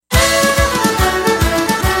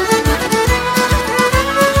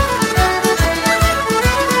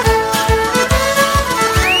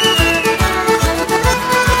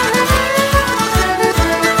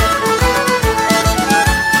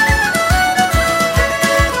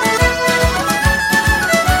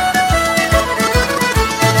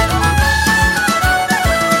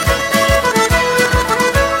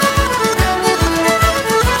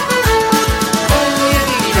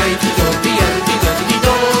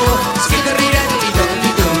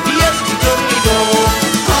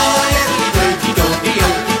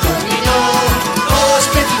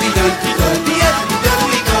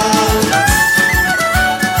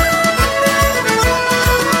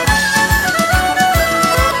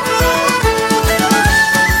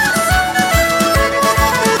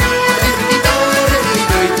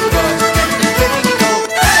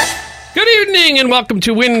morning and welcome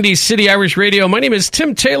to Windy City Irish Radio. My name is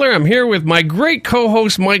Tim Taylor. I'm here with my great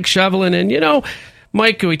co-host Mike Shevelin. And you know,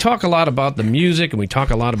 Mike, we talk a lot about the music and we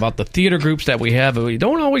talk a lot about the theater groups that we have, but we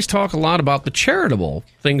don't always talk a lot about the charitable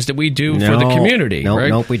things that we do for the community. Right?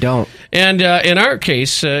 Nope, we don't. And in our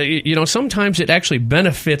case, you know, sometimes it actually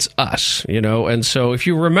benefits us, you know. And so if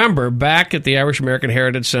you remember back at the Irish American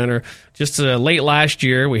Heritage Center, just late last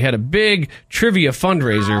year, we had a big trivia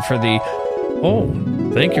fundraiser for the... Oh,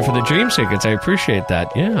 thank you for the dream tickets. I appreciate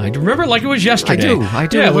that. Yeah, I remember it like it was yesterday. I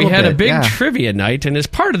do. Yeah, we had a big trivia night, and as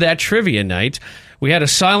part of that trivia night, we had a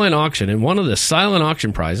silent auction, and one of the silent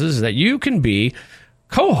auction prizes is that you can be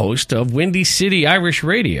co-host of Windy City Irish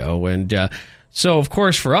Radio, and so, of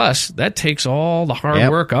course, for us, that takes all the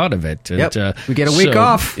hard work out of it. And, we get a week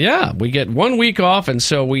off. Yeah, we get 1 week off, and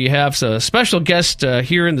so we have a special guest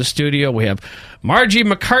here in the studio. We have Margie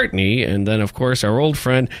McCartney, and then, of course, our old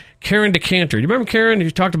friend Karen DeCanter. Do you remember Karen?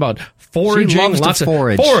 You talked about foraging. She loves lots to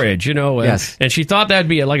forage. Of forage, you know. Yes. And she thought that'd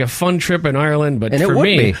be like a fun trip in Ireland, but and for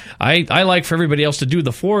me, be. I like for everybody else to do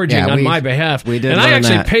the foraging on my behalf. We did and I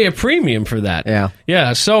actually that. pay a premium for that. Yeah.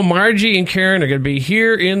 Yeah, so Margie and Karen are going to be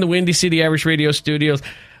here in the Windy City Irish Radio studios.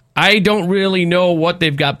 I don't really know what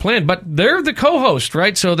they've got planned, but they're the co-host,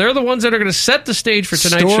 right? So they're the ones that are going to set the stage for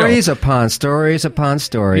tonight's show. Stories upon stories upon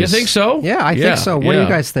stories. You think so? Yeah, I think so. What do you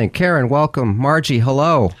guys think? Karen, welcome. Margie,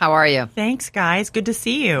 hello. How are you? Thanks, guys. Good to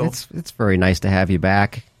see you. It's very nice to have you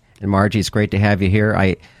back. And Margie, it's great to have you here.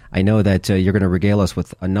 I know that you're going to regale us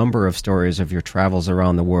with a number of stories of your travels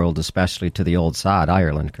around the world, especially to the old sod,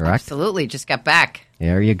 Ireland, correct? Absolutely. Just got back.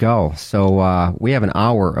 There you go. So we have an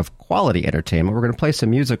hour of quality entertainment. We're going to play some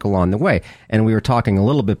music along the way. And we were talking a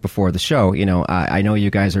little bit before the show. You know, I know you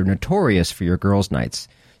guys are notorious for your girls' nights.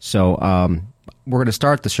 So we're going to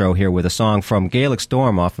start the show here with a song from Gaelic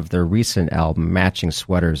Storm off of their recent album, Matching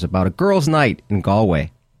Sweaters, about a girls' night in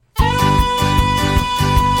Galway.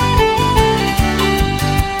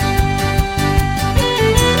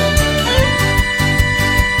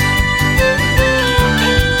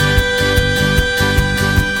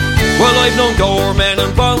 Well, I've known doormen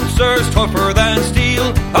and bouncers tougher than steel,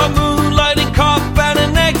 a moonlighting cop and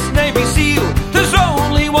an ex-Navy SEAL. There's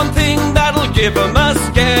only one thing that'll give 'em a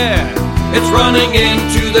scare. It's running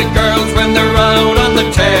into the girls when they're out on the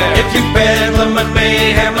tear. If you bedlam and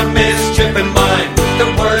mayhem and mischief in mind, the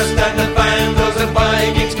worst and the vandals and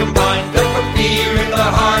Vikings combined, they'll put fear in the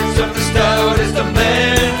hearts of the stoutest of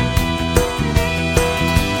men.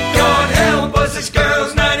 God help us, it's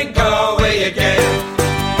girls' night in Galway again.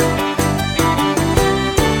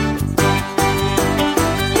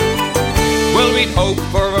 Hope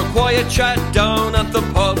for a quiet chat down at the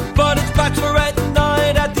pub, but it's bachelorette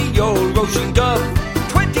night at the old Roisin Dub.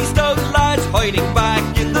 20 stout lads hiding back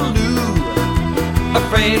in the loo,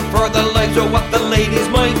 afraid for their lives of what the ladies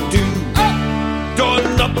might do.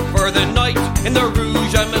 Done up for the night in the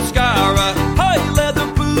rouge and mascara, high leather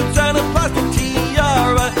boots and a plastic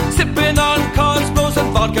tiara, sipping on Cosmos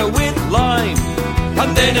and vodka with lime.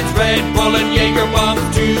 And then it's Red Bull and Jaeger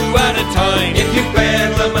bombs 2 at a time. If you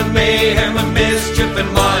bedlam and mayhem and mischief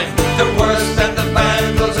in mind, the worst and the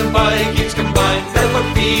vandals and Vikings combined, they'll put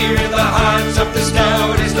fear in the hearts of the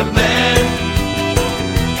stoutest of men.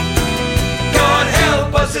 God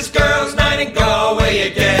help us, it's girls' night in Galway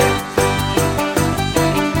again.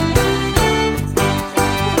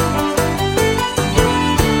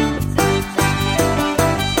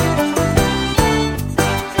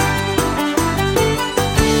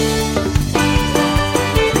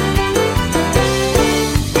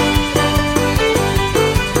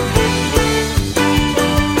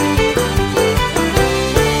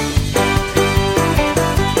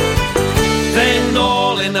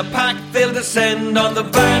 Descend on the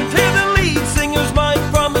band, hear the lead singer's mic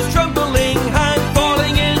from his trembling hand,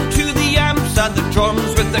 falling into the amps and the drums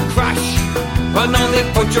with the crash. And now they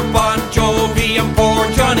put your Bon Jovi and poor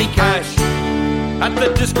Johnny Cash. At the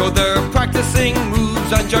disco they're practicing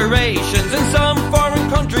moves and gyrations. In some foreign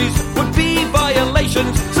countries would be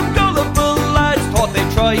violations. Some gullible lads thought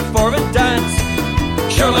they'd try for a dance.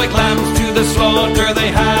 Sure, like lambs to the slaughter they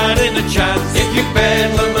had in a chance. If you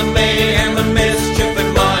bedlam and mayhem and mischief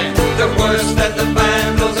in mind, the worst and the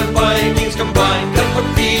vandals and Vikings combined, they'll put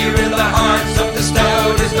fear in the hearts of the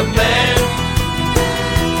stoutest of men.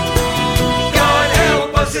 God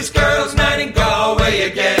help us, it's girls' night in Galway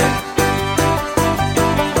again.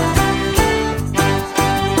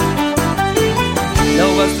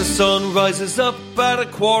 Now as the sun rises up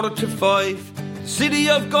at 5:15, the city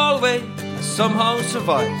of Galway has somehow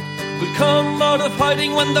survived. We'll come out of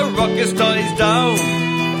hiding when the ruckus dies down.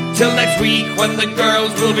 till next week when the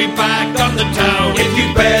girls will be back on the town. If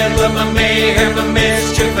you bedlam and mayhem and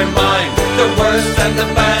mischief in mind, the worst and the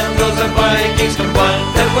vandals and Vikings combined,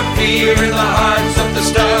 that put fear in the hearts of the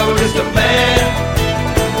stoutest of men.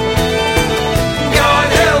 God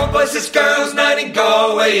help us, it's girls' night in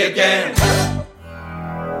Galway again.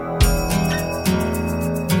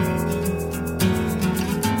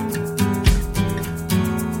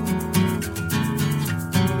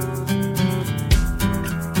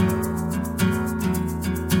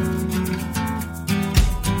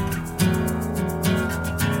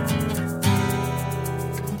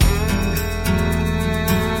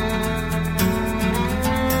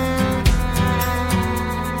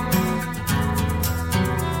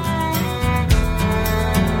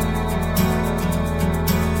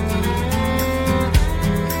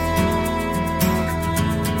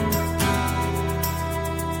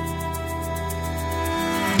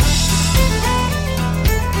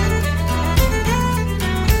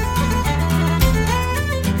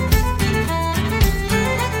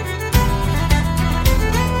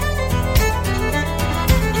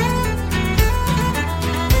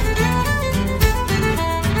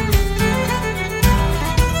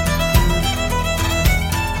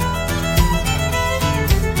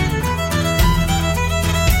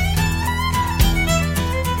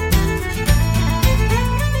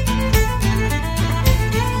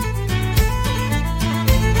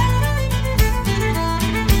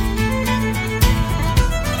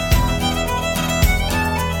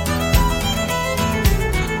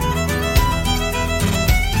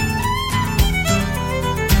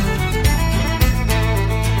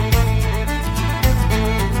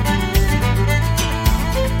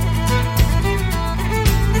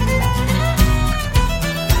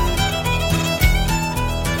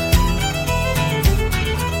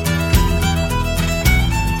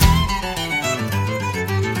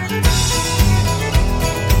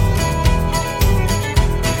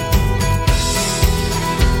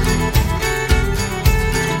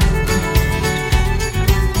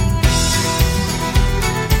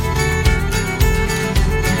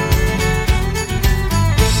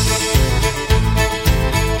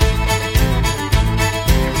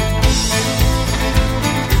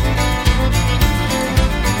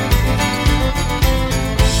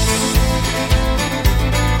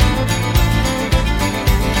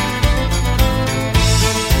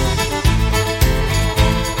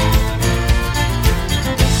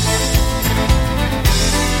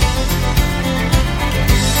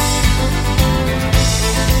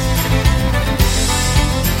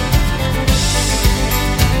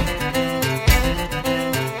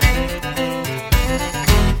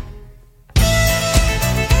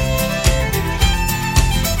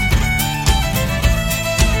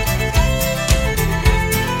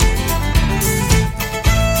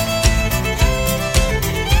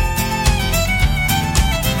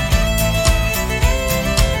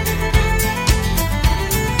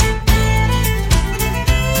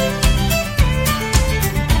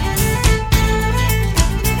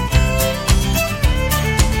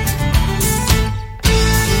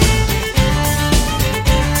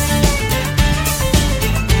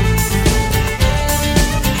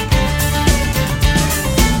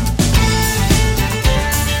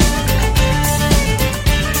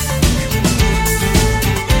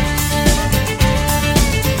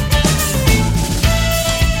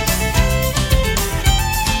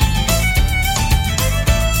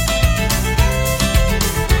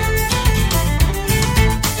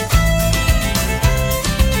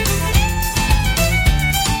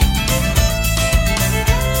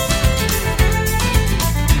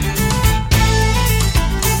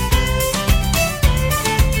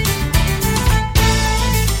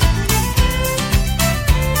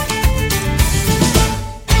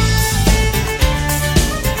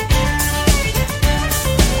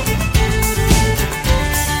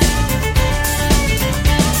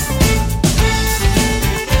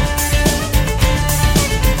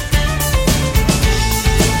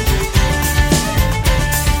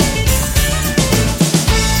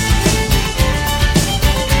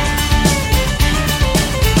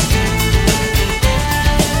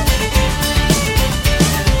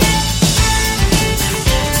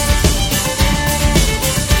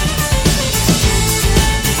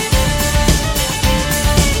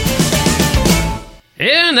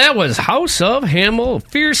 And that was House of Hamel,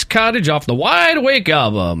 Fierce Cottage off the Wide Awake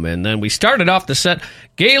album. And then we started off the set,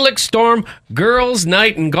 Gaelic Storm, Girls'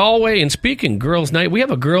 Night in Galway. And speaking Girls' Night, we have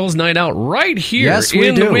a Girls' Night out right here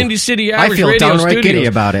in the Windy City Irish Radio Studios. I feel downright giddy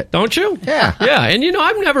about it. Don't you? Yeah. Yeah, and you know,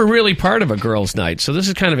 I'm never really part of a Girls' Night, so this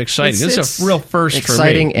is kind of exciting. This is a real first for me.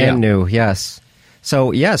 Exciting and new, yes.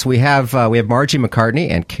 So yes, we have Margie McCartney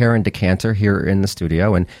and Karen Decanter here in the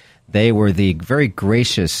studio, and they were the very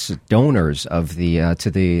gracious donors of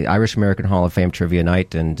to the Irish American Hall of Fame Trivia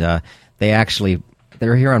Night, and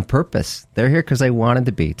they're here on purpose. They're here because they wanted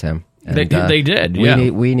to be, Tim. And, they did.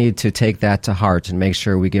 We need to take that to heart and make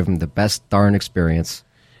sure we give them the best darn experience.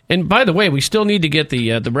 And by the way, we still need to get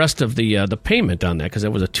the rest of the payment on that, because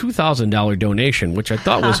it was a $2,000 donation, which I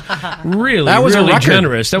thought was really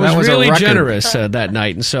generous. That was really generous that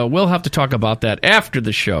night, and so we'll have to talk about that after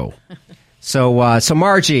the show. So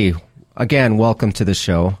Margie, again, welcome to the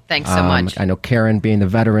show. Thanks so much. I know Karen, being the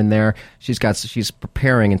veteran there, she's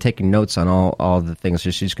preparing and taking notes on all the things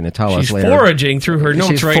that she's going to tell us later. She's foraging through her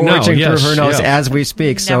notes right now. She's foraging through her notes as we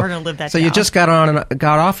speak. Never going to live that So down. you just got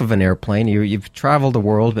off of an airplane. You've traveled the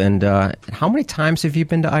world, and how many times have you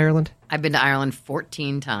been to Ireland? I've been to Ireland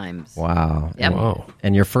 14 times. Wow. Yep. Wow.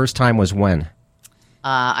 And your first time was when?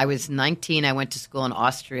 I was 19. I went to school in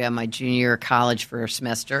Austria, my junior year of college, for a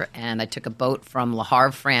semester, and I took a boat from Le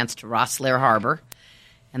Havre, France, to Rosselair Harbor.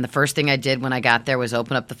 And the first thing I did when I got there was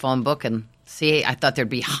open up the phone book and see. I thought there'd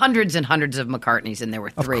be hundreds and hundreds of McCartneys, and there were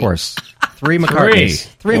 3. Of course. 3 McCartneys.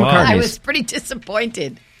 3 Wow. McCartneys. I was pretty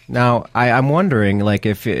disappointed. Now, I'm wondering, like,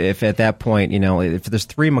 if at that point, if there's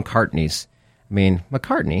 3 McCartneys, I mean,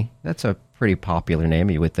 McCartney, that's a pretty popular name,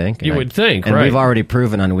 you would think. You would think, and right. we've already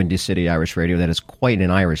proven on Windy City Irish Radio that it's quite an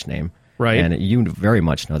Irish name. Right. And you very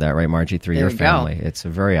much know that, right, Margie, through There your we go. family. It's a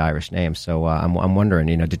very Irish name. So I'm wondering,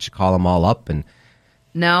 did you call them all up? And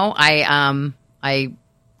No, I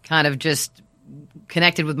kind of just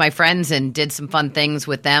connected with my friends and did some fun things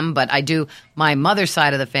with them. But my mother's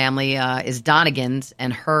side of the family is Donegans,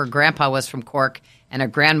 and her grandpa was from Cork, and her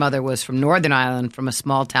grandmother was from Northern Ireland, from a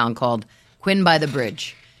small town called Quinn by the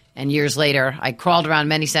Bridge. And years later, I crawled around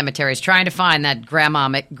many cemeteries trying to find that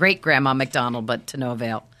great-grandma MacDonald, but to no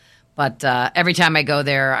avail. But every time I go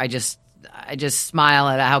there, I just smile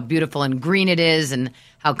at how beautiful and green it is, and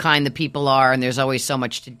how kind the people are, and there's always so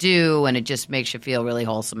much to do, and it just makes you feel really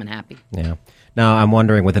wholesome and happy. yeah. Now, I'm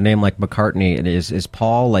wondering, with a name like McCartney, is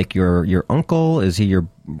Paul like your uncle? Is he your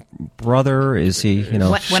brother? Is he, When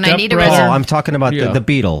I need a Stepbrother. Paul, I'm talking about the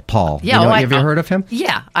Beatle, Paul. Yeah, have you heard of him?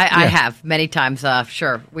 Yeah, I have many times.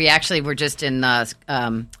 Sure. We actually were just in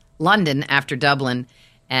London after Dublin,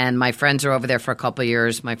 and my friends are over there for a couple of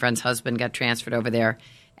years. My friend's husband got transferred over there,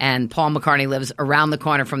 and Paul McCartney lives around the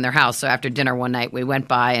corner from their house. So after dinner one night, we went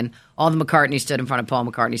by, and all the McCartneys stood in front of Paul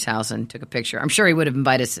McCartney's house and took a picture. I'm sure he would have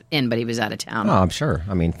invited us in, but he was out of town. Oh, I'm sure.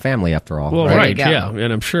 I mean, family after all. Well, There you right, go. yeah.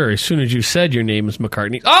 And I'm sure as soon as you said your name is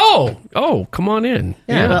McCartney, oh, come on in.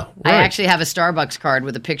 Yeah. Well, I right. actually have a Starbucks card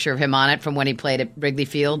with a picture of him on it from when he played at Wrigley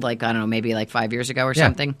Field, maybe 5 years ago or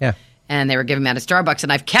something. Yeah. And they were giving me out of Starbucks,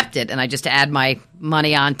 and I've kept it, and I just add my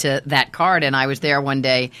money onto that card. And I was there one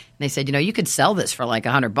day, and they said, you could sell this for like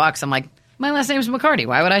 $100. I'm like, my last name is McCartney.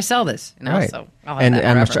 Why would I sell this? Right. So I'll have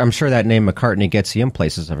that forever. I'm sure that name McCartney gets you in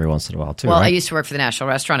places every once in a while, too, Well, right? I used to work for the National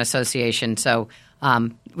Restaurant Association, so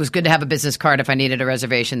it was good to have a business card if I needed a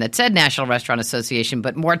reservation that said National Restaurant Association.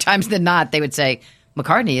 But more times than not, they would say,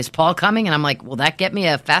 McCartney, is Paul coming? And I'm like, will that get me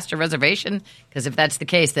a faster reservation? Because if that's the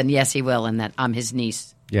case, then yes, he will, and that I'm his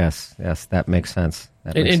niece. Yes, that makes sense.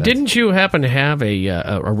 And didn't you happen to have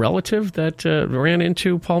a relative that ran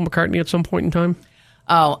into Paul McCartney at some point in time?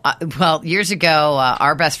 Oh, well, years ago,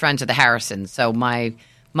 our best friends are the Harrisons. So my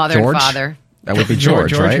mother George? and father, That would be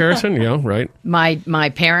George, right? Harrison, yeah, right. my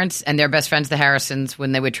parents and their best friends, the Harrisons,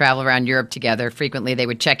 when they would travel around Europe together, frequently they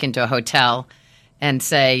would check into a hotel and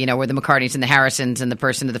say, we're the McCartneys and the Harrisons, and the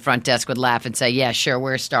person at the front desk would laugh and say, yeah, sure,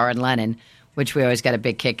 we're Star and Lennon, which we always got a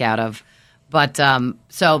big kick out of. But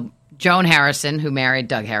so Joan Harrison, who married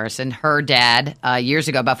Doug Harrison, her dad, years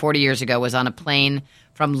ago, about 40 years ago, was on a plane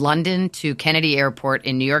from London to Kennedy Airport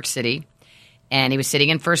in New York City, and he was sitting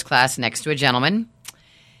in first class next to a gentleman,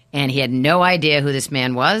 and he had no idea who this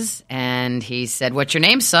man was, and he said, what's your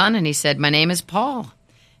name, son? And he said, my name is Paul.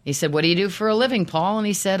 He said, what do you do for a living, Paul? And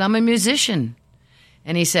he said, I'm a musician.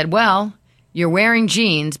 And he said, well, you're wearing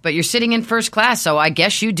jeans, but you're sitting in first class, so I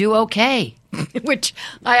guess you do okay. Which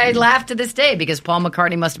I laugh to this day, because Paul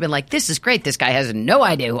McCartney must have been like, this is great. This guy has no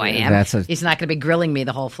idea who I am. He's not going to be grilling me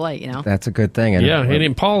the whole flight, That's a good thing.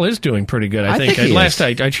 And Paul is doing pretty good, I think. he Last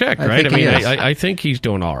is. I checked, right? I think he's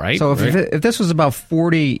doing all right. So right? if this was about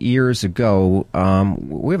 40 years ago,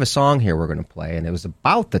 we have a song here we're going to play, and it was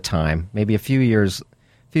about the time, maybe a few years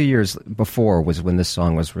before was when this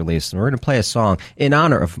song was released. And we're going to play a song in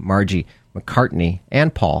honor of Margie McCartney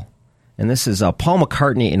and Paul. And this is Paul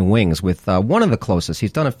McCartney in Wings with one of the closest.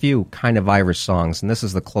 He's done a few kind of Irish songs, and this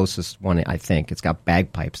is the closest one, I think. It's got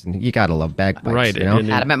bagpipes, and you got to love bagpipes. Right. You know?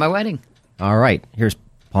 Had him at my wedding. All right. Here's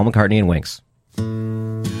Paul McCartney in Wings. Mull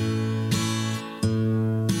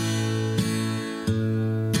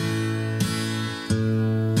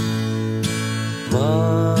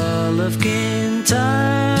of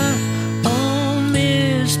Kintyre, on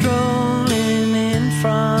mist rolling in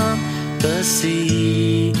from the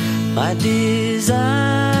sea. My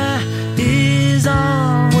desire is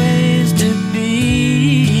always to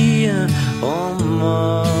be on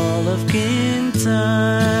Mull of Kintyre.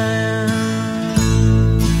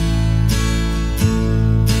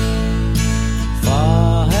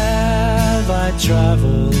 Far have I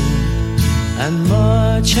traveled, and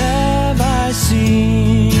much have I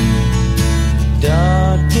seen.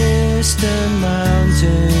 Dark distant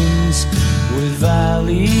mountains with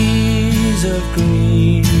valleys of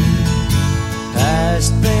green,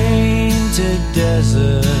 past painted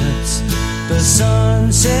deserts, the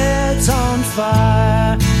sun sets on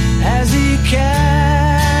fire as he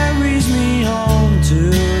carries me home to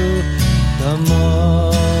the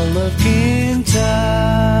Mull of Kintyre.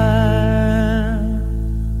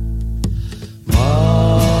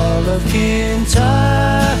 Mull of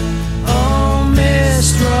Kintyre, oh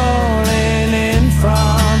mist rolling in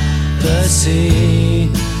from the sea.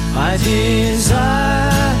 My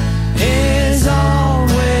desire is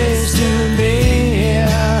always to be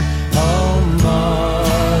here, oh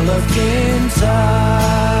Mull of Kintyre.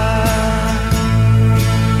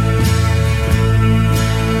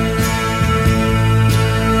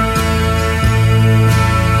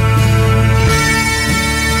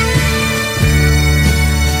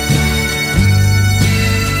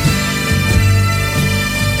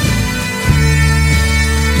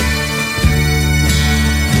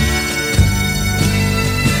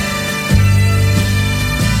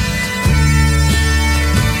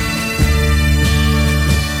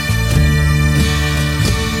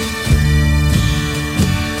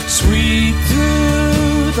 Sweep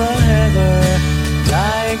through the heather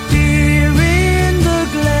like deer in the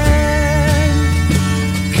glen.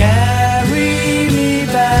 Carry me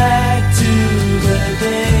back to the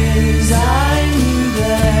days I knew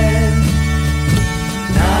then.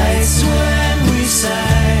 Nights when we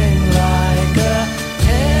sang like a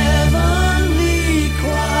heavenly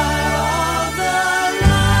choir of the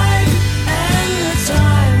light and the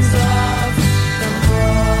times of the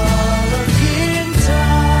Mull of Kintyre.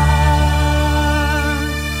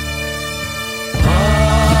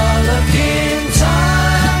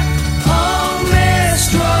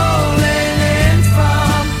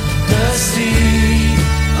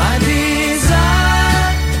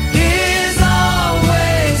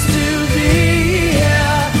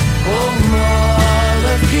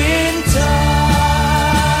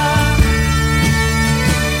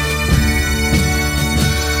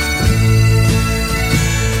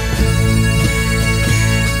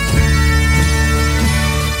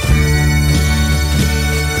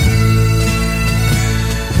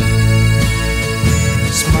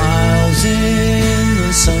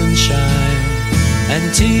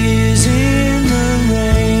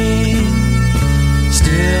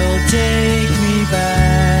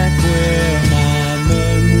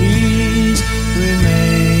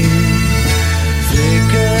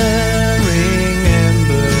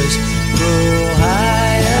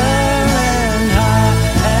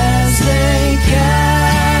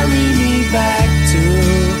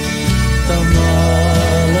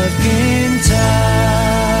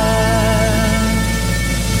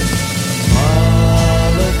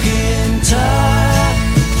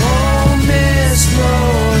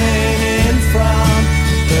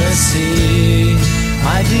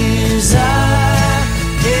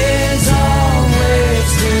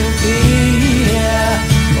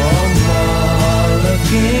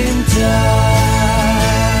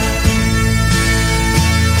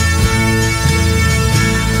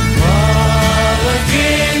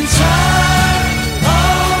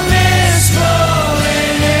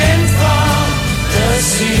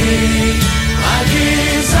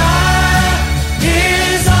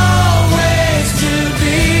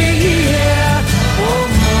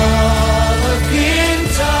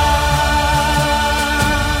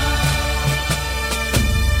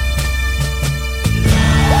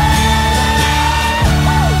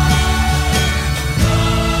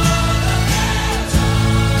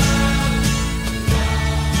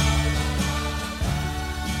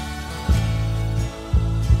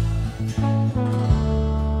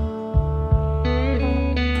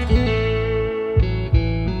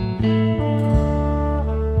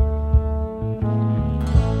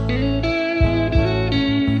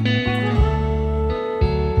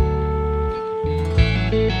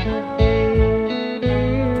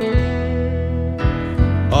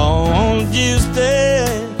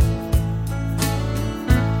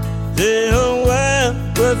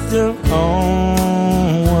 with your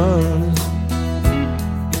own ones.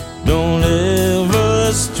 Don't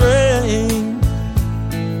ever stray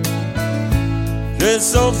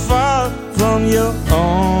so far from your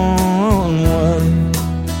own one.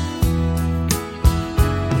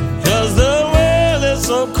 'Cause the world is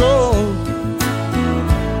so cold,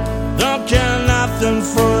 don't care nothing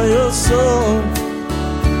for your soul.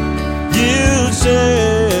 You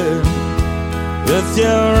share with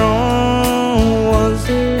your own ones.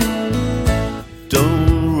 Don't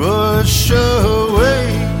rush away,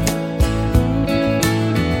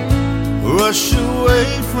 rush away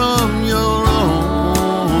from your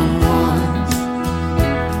own ones.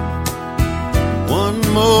 One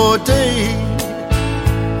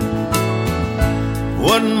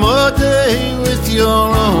more day with your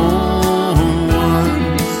own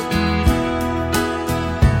ones.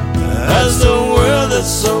 As the world is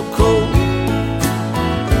so cold,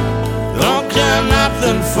 don't care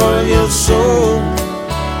nothing for your soul.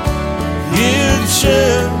 You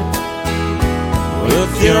share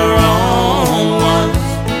with your own ones.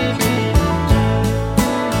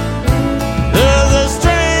 There's a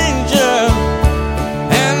stranger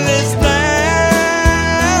and he's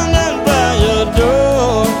standing by your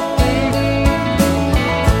door.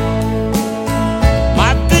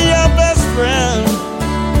 Might be your best friend,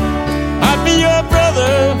 might be your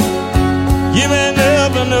brother, you may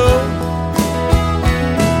never know.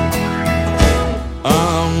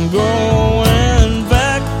 I'm going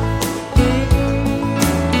back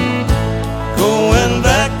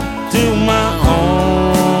to my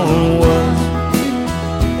own words,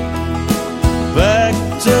 back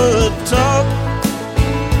to the talk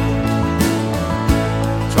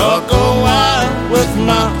a while with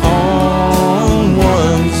my own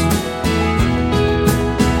ones.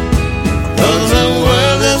 'Cause the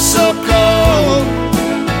world is so cold,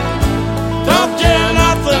 don't care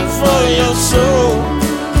nothing for your soul.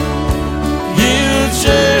 You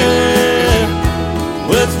share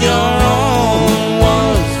with your own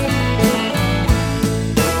ones.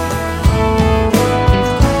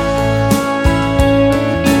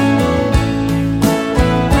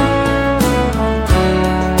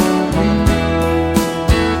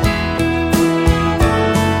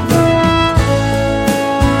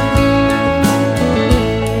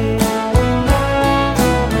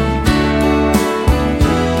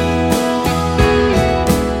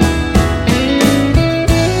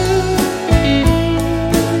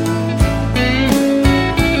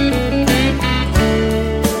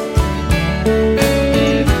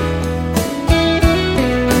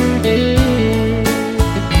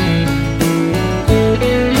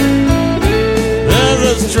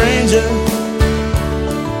 Stranger,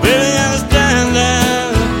 really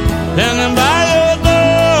standing by your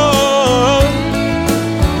door.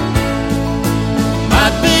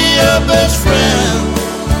 Might be your best friend,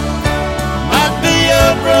 might be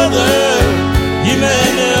your brother, you may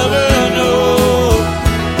never know.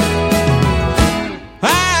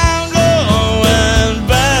 I'm going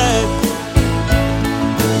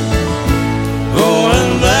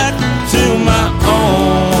back to my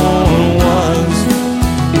own ones.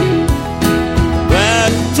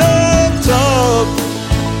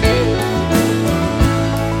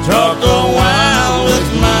 Talk a while with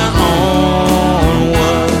my own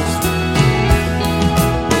ones.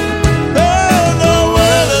 Oh, the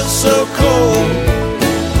world is so cold,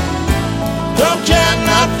 don't care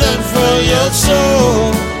nothing for your soul.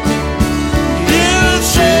 You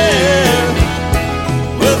share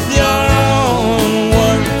with your own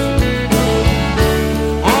ones.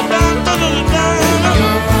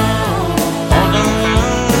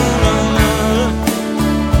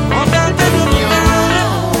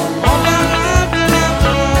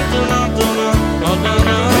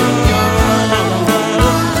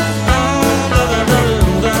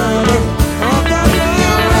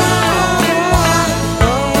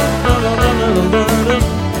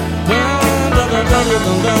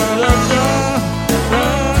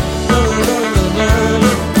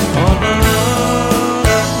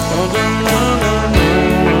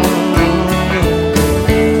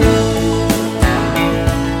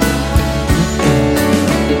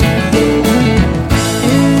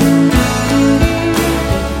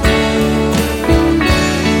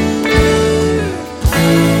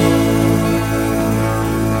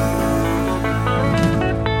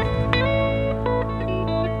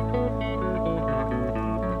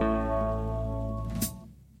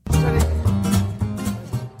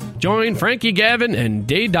 Join Frankie Gavin and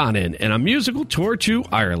Day Donnan in a musical tour to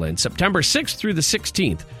Ireland, September 6th through the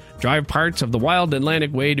 16th. Drive parts of the Wild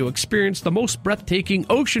Atlantic Way to experience the most breathtaking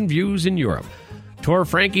ocean views in Europe. Tour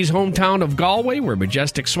Frankie's hometown of Galway, where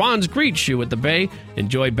majestic swans greet you at the bay.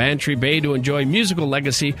 Enjoy Bantry Bay to enjoy musical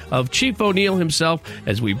legacy of Chief O'Neill himself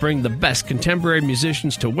as we bring the best contemporary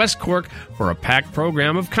musicians to West Cork for a packed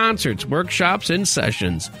program of concerts, workshops, and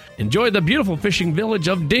sessions. Enjoy the beautiful fishing village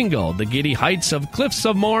of Dingle, the giddy heights of Cliffs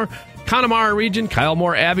of Moher, Connemara region,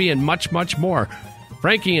 Kylemore Abbey, and much, much more.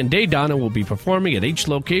 Frankie and Daydonna will be performing at each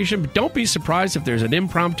location, but don't be surprised if there's an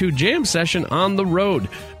impromptu jam session on the road.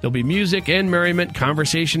 There'll be music and merriment,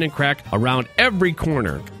 conversation and crack around every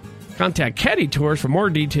corner. Contact Caddy Tours for more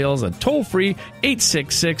details at toll-free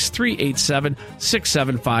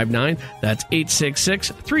 866-387-6759. That's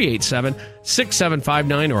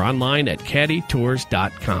 866-387-6759 or online at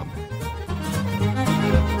caddytours.com.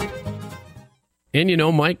 And you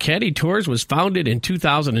know, Mike, Caddy Tours was founded in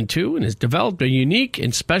 2002 and has developed a unique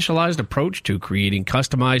and specialized approach to creating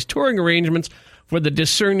customized touring arrangements for the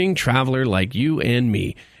discerning traveler like you and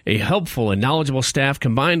me. A helpful and knowledgeable staff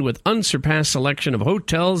combined with unsurpassed selection of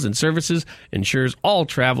hotels and services ensures all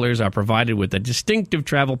travelers are provided with a distinctive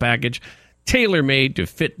travel package tailor-made to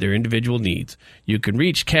fit their individual needs. You can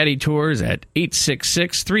reach Caddy Tours at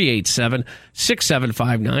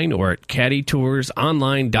 866-387-6759 or at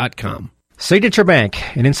caddytoursonline.com. Signature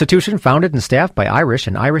Bank, an institution founded and staffed by Irish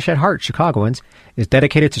and Irish at heart Chicagoans, is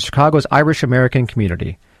dedicated to Chicago's Irish-American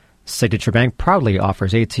community. Signature Bank proudly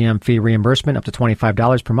offers ATM fee reimbursement up to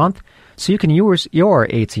 $25 per month, so you can use your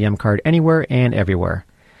ATM card anywhere and everywhere.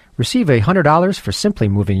 Receive $100 for simply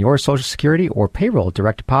moving your Social Security or payroll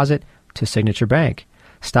direct deposit to Signature Bank.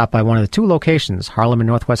 Stop by one of the two locations, Harlem and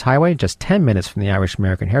Northwest Highway, just 10 minutes from the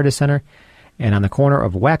Irish-American Heritage Center, and on the corner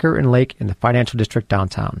of Wacker and Lake in the Financial District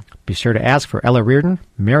downtown. Be sure to ask for Ella Reardon,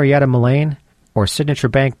 Marietta Mullane, or Signature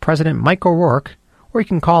Bank President Mike O'Rourke, or you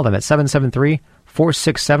can call them at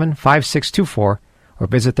 773-467-5624 or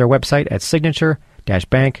visit their website at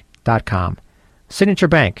signature-bank.com. Signature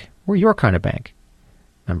Bank, we're your kind of bank.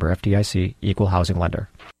 Member FDIC, Equal Housing Lender.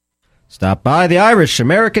 Stop by the Irish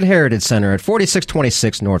American Heritage Center at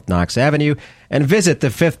 4626 North Knox Avenue and visit the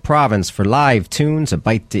Fifth Province for live tunes, a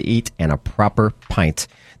bite to eat, and a proper pint.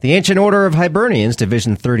 The Ancient Order of Hibernians,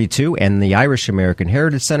 Division 32, and the Irish American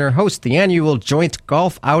Heritage Center host the annual joint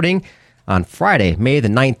golf outing on Friday, May the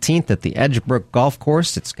 19th at the Edgebrook Golf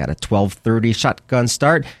Course. It's got a 12:30 shotgun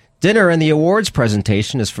start. Dinner and the awards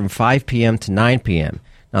presentation is from 5 p.m. to 9 p.m.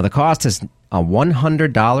 Now, the cost is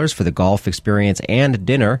 $100 for the golf experience and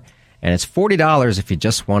dinner, and it's $40 if you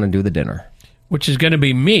just want to do the dinner. Which is going to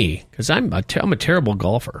be me, because I'm a terrible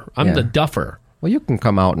golfer. I'm the duffer. Well, you can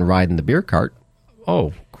come out and ride in the beer cart.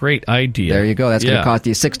 Oh, great idea. There you go. That's going to cost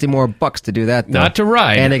you $60 more to do that, though. Not to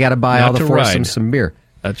ride. And you got to buy all the foursomes some beer.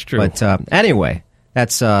 That's true. But anyway,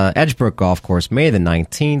 that's Edgebrook Golf Course, May the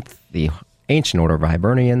 19th, the Ancient Order of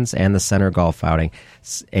Hibernians, and the Center Golf Outing.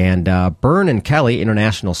 And Byrne and Kelly,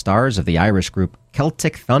 international stars of the Irish group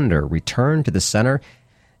Celtic Thunder, return to the Center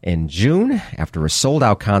in June after a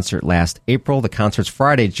sold-out concert last April. The concert's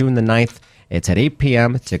Friday, June the 9th. It's at 8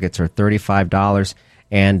 p.m. Tickets are $35.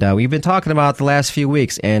 And we've been talking about the last few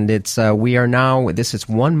weeks, and it's this is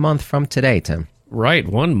 1 month from today, Tim. Right,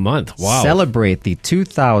 1 month. Wow. Celebrate the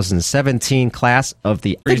 2017 class of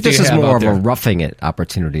the... I think this is more of a roughing it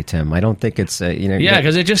opportunity, Tim. I don't think it's... Yeah,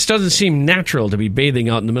 because it just doesn't seem natural to be bathing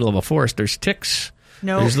out in the middle of a forest. There's ticks.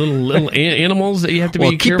 No. There's little animals that you have to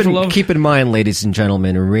be careful of. Keep in mind, ladies and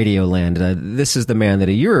gentlemen, in Radio Land, this is the man that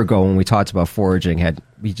a year ago when we talked about foraging,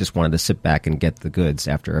 he just wanted to sit back and get the goods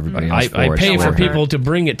after everybody else foraged. I pay for people to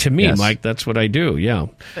bring it to me, Yes. Mike. That's what I do, yeah.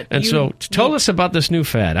 But Tell us about this new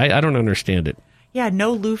fad. I don't understand it. Yeah,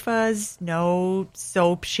 no loofahs, no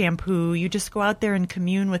soap, shampoo. You just go out there and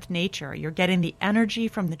commune with nature. You're getting the energy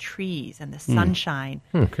from the trees and the sunshine.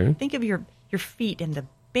 Okay. Think of your feet in the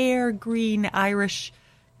bare green Irish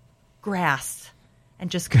grass and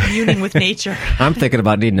just communing with nature. I'm thinking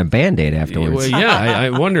about needing a Band-Aid afterwards. Well, yeah,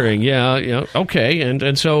 I'm wondering. Yeah, okay,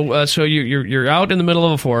 and so you're out in the middle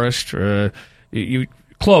of a forest. You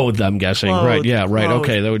clothed, I'm guessing, right? Yeah, right. Clothed,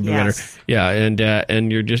 Okay, that would be better. Yeah,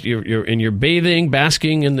 and you're bathing,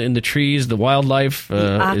 basking in the trees, the wildlife.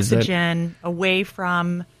 Oxygen, away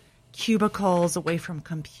from cubicles, away from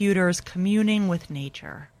computers, communing with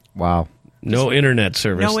nature. Wow. No internet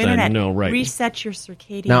service. No internet. No, right. Reset your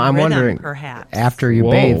circadian Now, I'm rhythm, wondering, perhaps. after you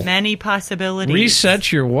Whoa. bathe... Many possibilities.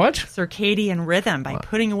 Reset your what? Circadian rhythm by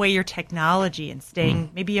putting away your technology and staying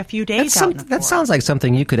maybe a few days out in the That forest. sounds like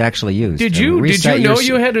something you could actually use. Did Tim. you Reset know your-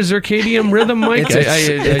 you had a circadian rhythm, Mike?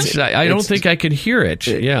 It's- I don't think I could hear it.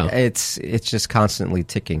 Yeah, It's just constantly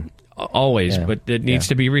ticking. always, Yeah. but it needs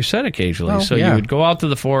to be reset occasionally. Well, so yeah. you would go out to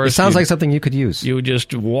the It forest. sounds like something you could use. You would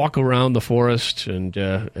just walk around the forest and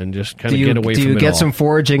just kind Do of you get away do from you it get all. some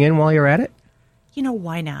foraging in while you're at it?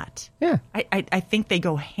 why not? Yeah. I think they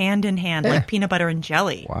go hand in hand, like peanut butter and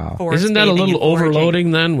jelly. Wow. Forest Isn't that a bathing little and foraging.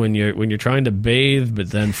 overloading then when you're trying to bathe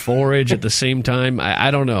but then forage at the same time?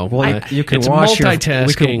 I don't know. Well, you can it's wash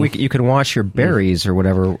multitasking. you can wash your berries or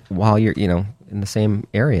whatever while you're in the same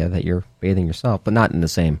area that you're bathing yourself, but not in the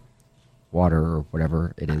same water or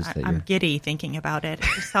whatever it is that I'm you're. giddy thinking about it. It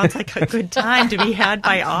just sounds like a good time to be had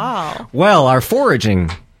by all. Well, our foraging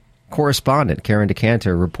correspondent Karen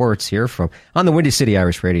Decanter reports here on the Windy City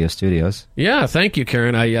Irish Radio Studios. Yeah, thank you,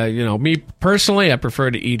 Karen. Me personally, I prefer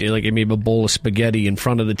to eat like maybe a bowl of spaghetti in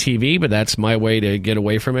front of the TV, but that's my way to get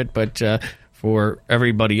away from it. But for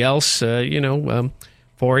everybody else,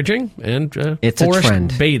 foraging and It's a forest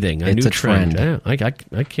trend. bathing, It's new a trend. Yeah,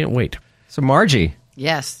 I can't wait. So, Margie,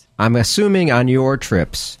 Yes. I'm assuming on your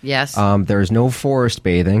trips, Yes. there's no forest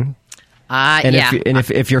bathing. And Yeah.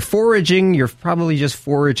 if you're foraging, you're probably just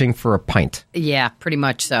foraging for a pint. Yeah, pretty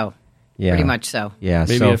much so. Yeah. Pretty much so. Yeah.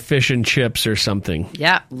 Maybe so, a fish and chips or something.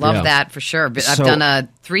 Yeah, love Yeah. that for sure. But So- I've done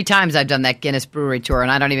 3 times. I've done that Guinness Brewery tour,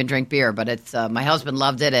 and I don't even drink beer. But it's my husband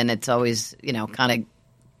loved it, and it's always kind of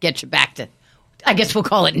get you back to. I guess we'll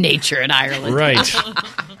call it nature in Ireland. Right.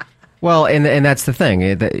 well, and that's the thing.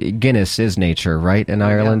 Guinness is nature, right, in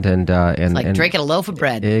Ireland, and Like drinking a loaf of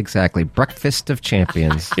bread. Exactly, breakfast of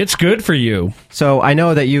champions. It's good for you. So I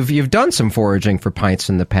know that you've done some foraging for pints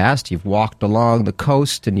in the past. You've walked along the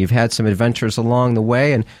coast, and you've had some adventures along the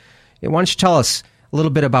way. And why don't you tell us a little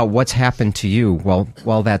bit about what's happened to you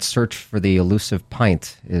while that search for the elusive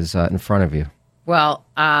pint is in front of you? Well,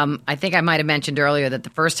 I think I might have mentioned earlier that the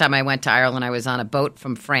first time I went to Ireland, I was on a boat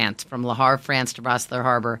from France, from Le Havre, France to Rossler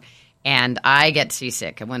Harbor, and I get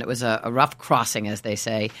seasick. And when it was a rough crossing, as they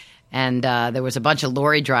say, and there was a bunch of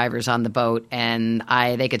lorry drivers on the boat, and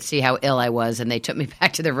they could see how ill I was, and they took me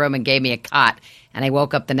back to their room and gave me a cot. And I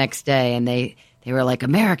woke up the next day, and they were like,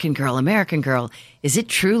 American Girl, is it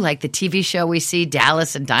true, like the TV show we see,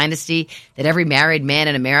 Dallas and Dynasty, that every married man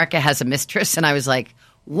in America has a mistress? And I was like,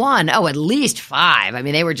 1? Oh, at least 5. I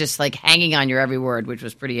mean, they were just like hanging on your every word, which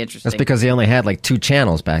was pretty interesting. That's because they only had like 2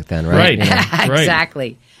 channels back then, right? Right.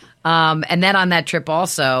 Exactly. And then on that trip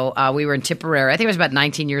also, we were in Tipperary. I think I was about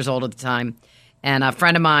 19 years old at the time. And a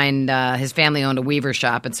friend of mine, his family owned a weaver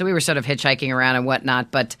shop. And so we were sort of hitchhiking around and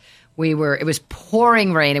whatnot. But it was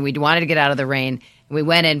pouring rain, and we wanted to get out of the rain. And we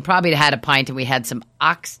went in, probably had a pint, and we had some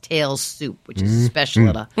oxtail soup, which is special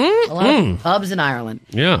at a lot of pubs in Ireland.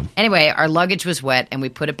 Yeah. Anyway, our luggage was wet, and we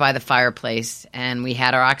put it by the fireplace, and we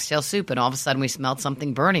had our oxtail soup, and all of a sudden we smelled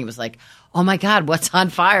something burning. It was like, oh my God, what's on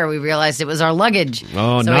fire? We realized it was our luggage.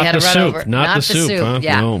 Oh, so we not had the to run soup. over. Not the soup, huh?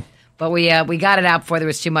 Yeah. No. But we got it out before there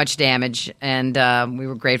was too much damage, and we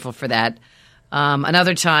were grateful for that.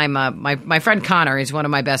 Another time, my friend Connor, he's one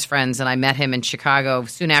of my best friends, and I met him in Chicago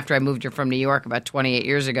soon after I moved here from New York about 28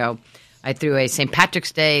 years ago. I threw a St.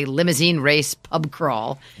 Patrick's Day limousine race pub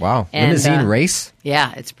crawl. Wow, And, limousine race?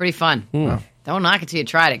 Yeah, it's pretty fun. Don't knock it till you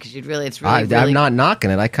tried it, because it's really, I'm really not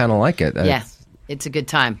knocking it. I kind of like it. yeah, it's a good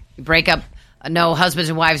time. You break up, no husbands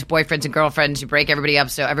and wives, boyfriends and girlfriends. You break everybody up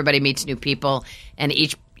so everybody meets new people, and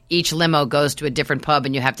each limo goes to a different pub,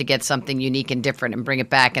 and you have to get something unique and different and bring it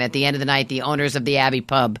back. And at the end of the night, the owners of the Abbey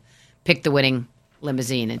pub pick the winning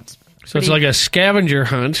limousine. So it's like a scavenger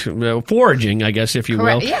hunt, foraging, I guess, if you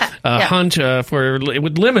Correct. will. Yeah. Hunt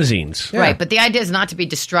with limousines. Right, but the idea is not to be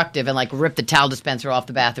destructive and like rip the towel dispenser off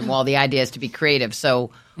the bathroom wall. The idea is to be creative. So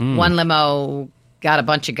one limo got a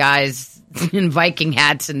bunch of guys in Viking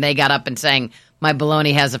hats, and they got up and sang, "My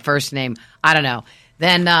baloney has a first name." I don't know.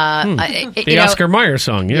 Then The Oscar Mayer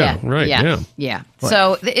song. Yeah, right. Yeah.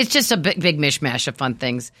 So it's just a big mishmash of fun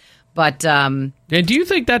things. But And do you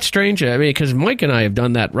think that's strange? I mean, because Mike and I have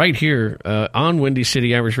done that right here on Windy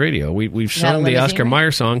City Irish Radio. We've sung the Oscar Mayer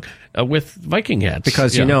song with Viking hats.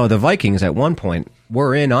 Because, the Vikings at one point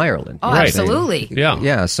were in Ireland. Oh, Right. absolutely. Yeah.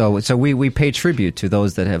 Yeah, so we pay tribute to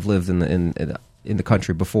those that have lived in the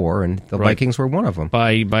country before, and the Vikings were one of them.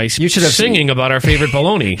 By You should have singing about our favorite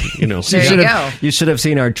bologna, There you go. You should have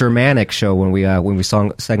seen our Germanic show when we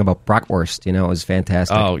sang about bratwurst. It was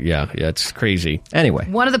fantastic. Oh, yeah, it's crazy. Anyway,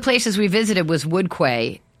 One of the places we visited was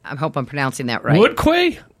Woodquay. I hope I'm pronouncing that right.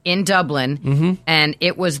 Woodquay? In Dublin, and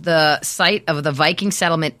it was the site of the Viking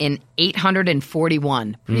settlement in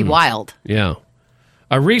 841. Pretty wild. Yeah.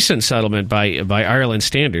 A recent settlement by Ireland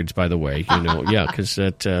standards, by the way. Because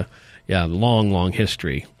that, long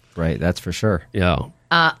history. right, that's for sure. Yeah.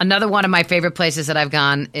 Another one of my favorite places that I've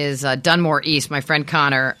gone is Dunmore East. My friend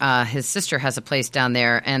Connor, his sister has a place down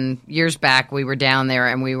there, and years back we were down there,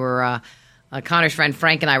 and we were Connor's friend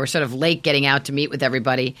Frank and I were sort of late getting out to meet with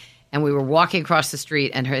everybody, and we were walking across the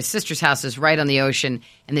street, and his sister's house is right on the ocean,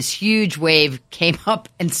 and this huge wave came up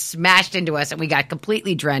and smashed into us, and we got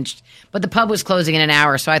completely drenched. But the pub was closing in an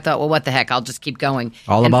hour, so I thought, well, what the heck, I'll just keep going.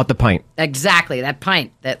 All And about the pint. Exactly, that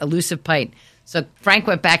pint, that elusive pint. So Frank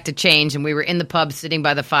went back to change, and we were in the pub sitting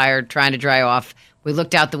by the fire trying to dry off. We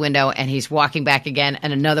looked out the window, and he's walking back again,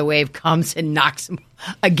 and another wave comes and knocks him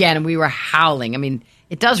again, and we were howling. I mean,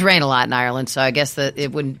 it does rain a lot in Ireland, so I guess that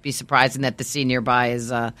it wouldn't be surprising that the sea nearby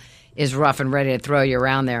is rough and ready to throw you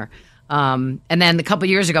around there. And then a couple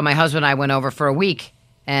years ago, my husband and I went over for a week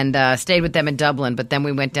and stayed with them in Dublin, but then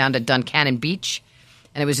we went down to Duncannon Beach,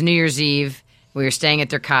 and it was New Year's Eve. We were staying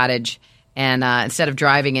at their cottage, and instead of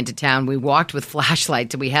driving into town, we walked with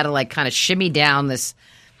flashlights, and we had to like kind of shimmy down this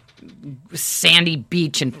sandy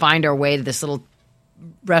beach and find our way to this little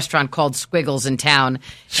restaurant called Squiggles in town.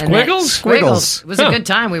 Squiggles? Squiggles. It was a good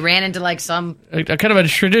time. We ran into like some... A kind of a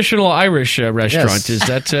traditional Irish restaurant. Yes. Is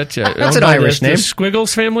that it? That's an Irish name. The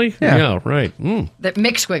Squiggles family? Yeah. Right. The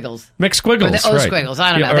Mix-Squiggles. Mix-Squiggles, Or the right. O-Squiggles.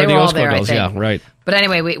 I don't know. Or They the were all there, I O-Squiggles, think. yeah, right. But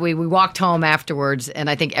anyway, we walked home afterwards, and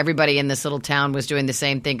I think everybody in this little town was doing the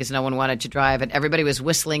same thing because no one wanted to drive, and everybody was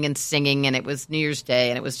whistling and singing, and it was New Year's Day,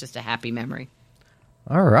 and it was just a happy memory.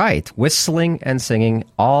 All right. Whistling and singing,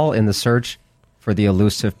 all in the search for the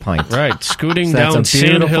elusive pint. Right, scooting So that's down a sand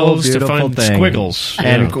beautiful, hills to beautiful find thing. squiggles.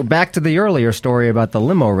 And Yeah. go back to the earlier story about the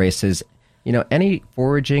limo races. You know, any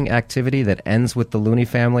foraging activity that ends with the Looney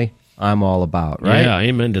family, I'm all about, right? Yeah,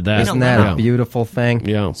 amen to that. Isn't that Yeah. a beautiful thing?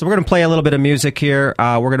 Yeah. So we're going to play a little bit of music here.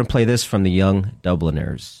 We're going to play this from the Young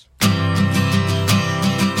Dubliners.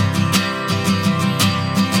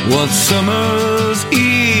 One summer's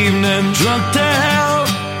evening, drunk to hell,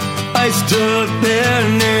 I stood there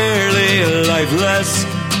nearly lifeless,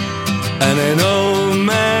 and an old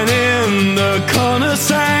man in the corner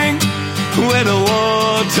sang, where the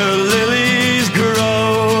water lilies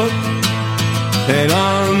grow. And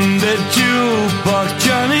on the jukebox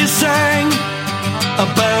Johnny sang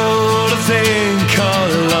about a thing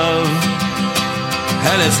called love,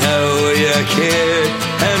 and it's how you kid,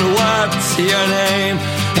 and what's your name,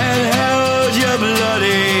 and how'd you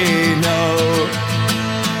bloody know.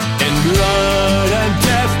 In blood and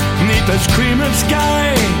death, neath the screaming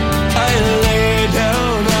sky, I lay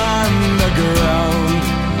down on the ground,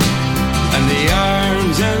 and the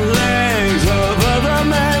arms and legs of other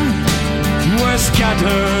men were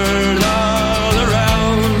scattered all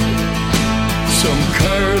around. Some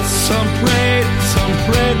cursed, some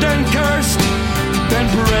prayed and cursed, then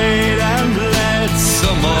prayed and bled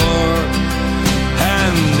some more.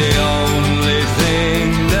 And the only thing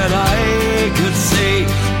that I could see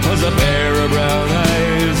was a pair of brown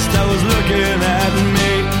eyes that was looking at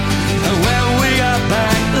me. And when we got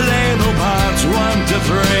back, label parts 1 to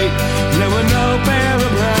 3, there were no pair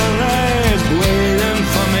of brown eyes waiting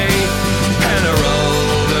for me. And a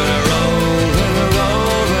roll, and a roll, and a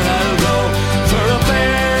roll, and I'll go for a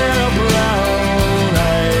pair of brown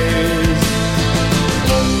eyes.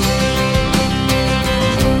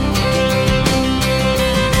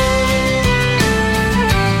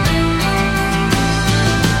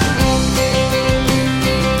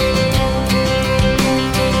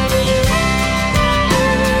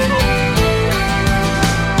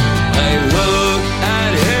 I looked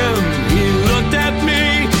at him, he looked at me.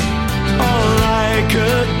 All I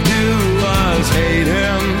could do was hate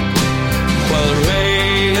him. While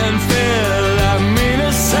Ray and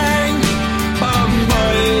Philomena sang on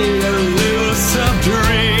my elusive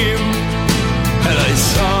dream, and I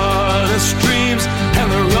saw the streams and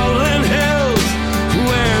the rolling hills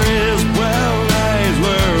where his brown eyes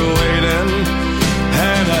were waiting,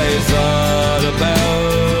 and I thought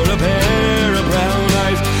about a pair of brown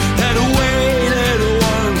eyes that waited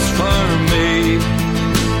once for me.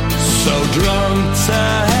 So drunk to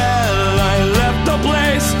hell, I left the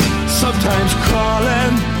place, sometimes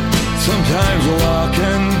crawling, sometimes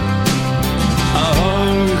walking. A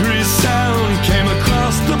hungry sound came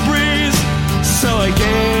across the breeze, so I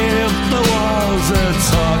gave the walls a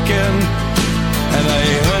talking, and I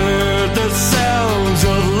heard the sounds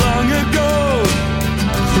of long ago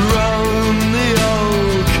from the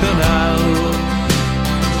old canal.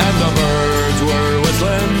 And the birds were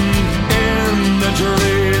whistling in the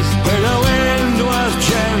trees where the wind was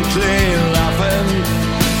gently laughing.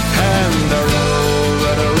 And a roll,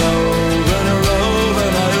 and a roll, and a roll,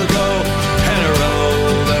 and I'll go. And a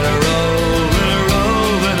roll, and a roll, and a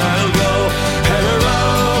roll, and I'll go. And a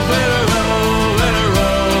roll, and a roll, and a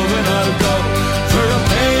roll, and I'll go for a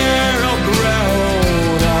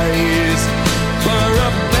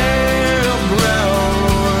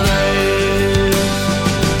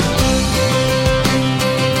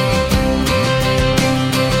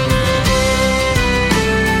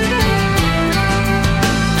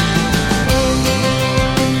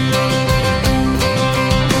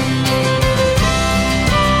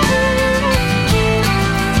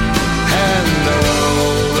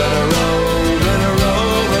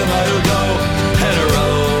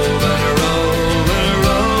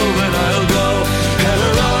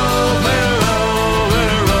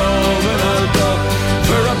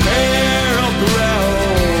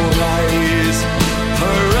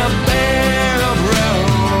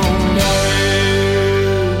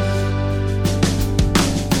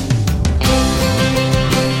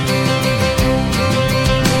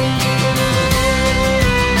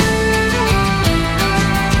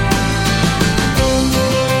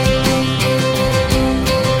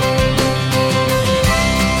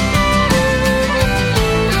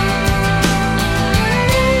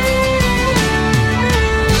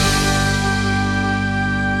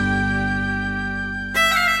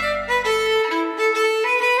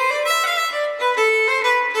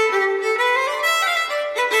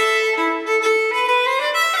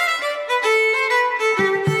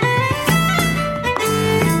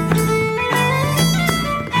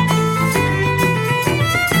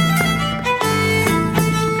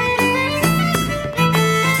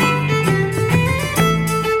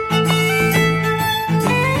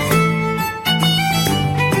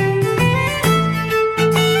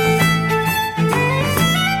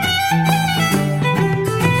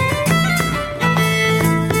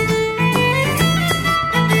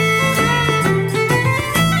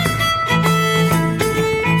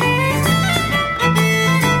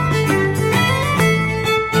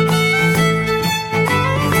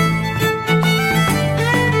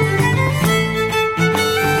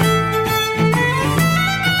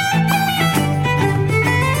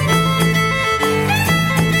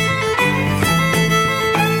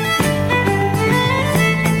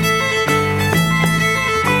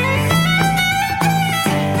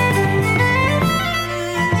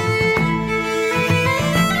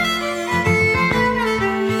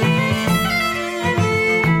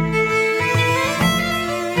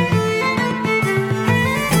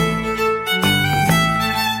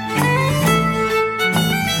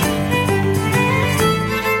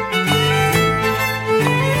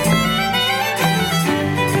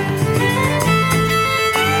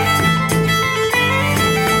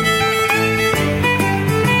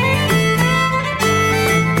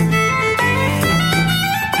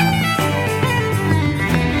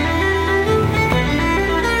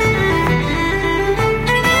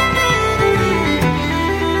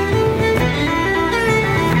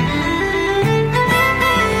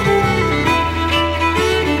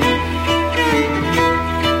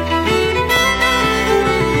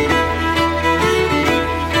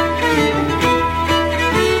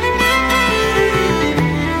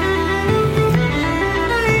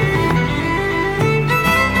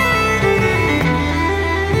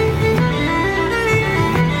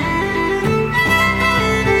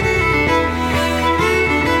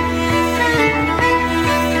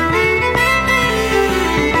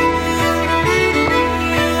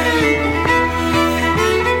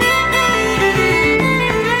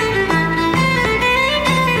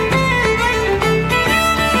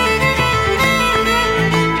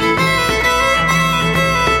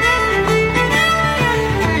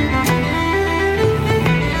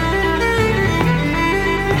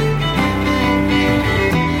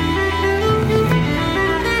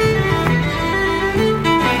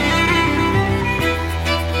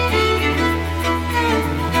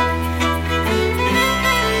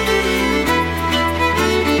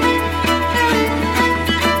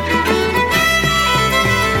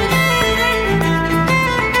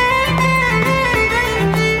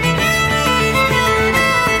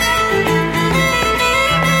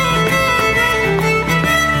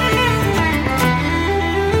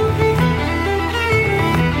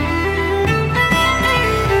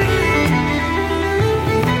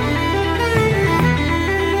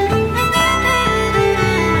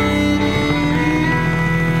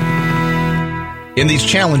In these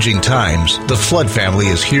challenging times, the Flood family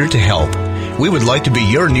is here to help. We would like to be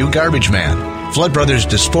your new garbage man. Flood Brothers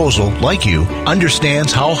Disposal, like you,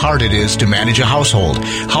 understands how hard it is to manage a household,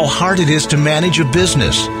 how hard it is to manage a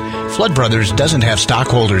business. Flood Brothers doesn't have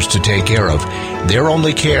stockholders to take care of. Their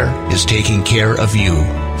only care is taking care of you.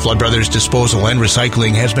 Flood Brothers Disposal and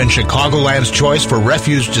Recycling has been Chicagoland's choice for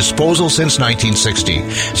refuse disposal since 1960,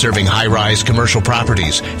 serving high-rise commercial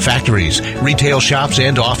properties, factories, retail shops,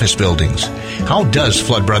 and office buildings. How does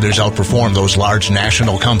Flood Brothers outperform those large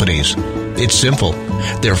national companies? It's simple.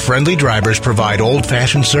 Their friendly drivers provide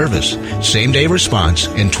old-fashioned service, same-day response,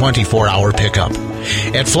 and 24-hour pickup.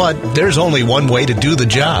 At Flood, there's only one way to do the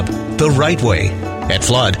job, the right way. At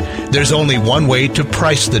Flood, there's only one way to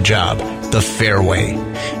price the job, the fair way.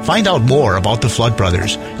 Find out more about the Flood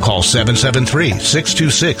Brothers. Call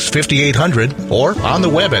 773-626-5800 or on the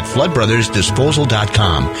web at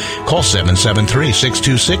floodbrothersdisposal.com. Call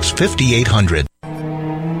 773-626-5800.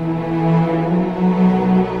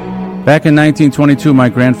 Back in 1922, my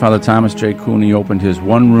grandfather Thomas J. Cooney opened his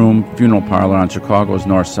one-room funeral parlor on Chicago's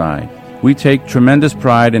North Side. We take tremendous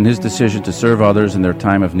pride in his decision to serve others in their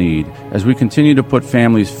time of need, as we continue to put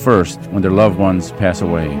families first when their loved ones pass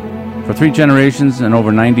away. For 3 generations and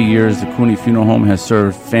over 90 years, the Cooney Funeral Home has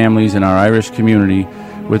served families in our Irish community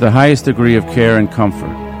with the highest degree of care and comfort.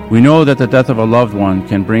 We know that the death of a loved one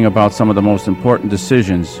can bring about some of the most important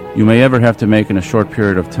decisions you may ever have to make in a short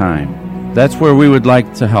period of time. That's where we would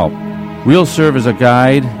like to help. We'll serve as a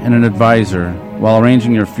guide and an advisor while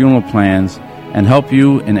arranging your funeral plans and help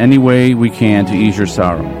you in any way we can to ease your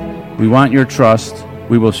sorrow. We want your trust.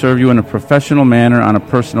 We will serve you in a professional manner on a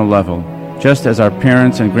personal level, just as our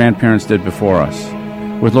parents and grandparents did before us.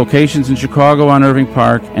 With locations in Chicago on Irving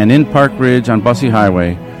Park and in Park Ridge on Bussey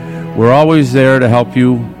Highway, we're always there to help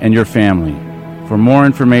you and your family. For more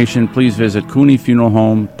information, please visit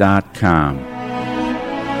CooneyFuneralHome.com.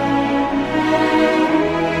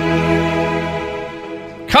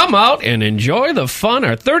 Come out and enjoy the fun.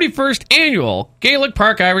 Our 31st annual Gaelic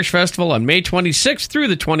Park Irish Festival on May 26th through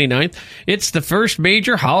the 29th. It's the first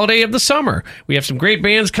major holiday of the summer. We have some great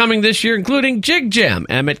bands coming this year, including Jig Jam,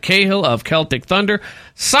 Emmett Cahill of Celtic Thunder,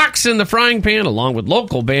 Socks in the Frying Pan, along with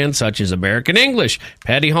local bands such as American English,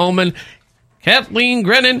 Patty Holman, Kathleen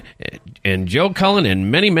Grennan, and Joe Cullen,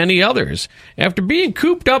 and many, many others. After being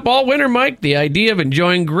cooped up all winter, Mike, the idea of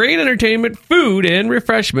enjoying great entertainment, food, and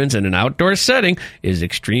refreshments in an outdoor setting is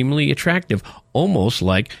extremely attractive, almost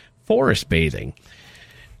like forest bathing.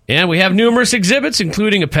 And we have numerous exhibits,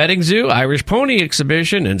 including a petting zoo, Irish pony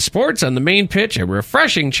exhibition, and sports on the main pitch, a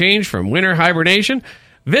refreshing change from winter hibernation.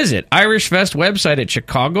 Visit Irish Fest website at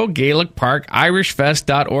Chicago Gaelic Park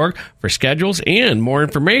IrishFest.org for schedules and more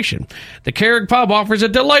information. The Carrick Pub offers a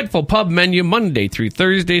delightful pub menu Monday through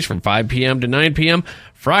Thursdays from 5 p.m. to 9 p.m.,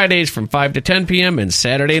 Fridays from 5 to 10 p.m., and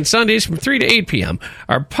Saturday and Sundays from 3 to 8 p.m.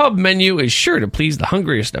 Our pub menu is sure to please the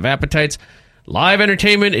hungriest of appetites. Live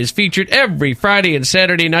entertainment is featured every Friday and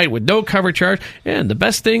Saturday night with no cover charge. And the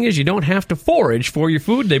best thing is you don't have to forage for your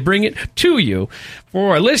food. They bring it to you.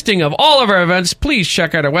 For a listing of all of our events, please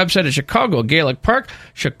check out our website at Chicago Gaelic Park.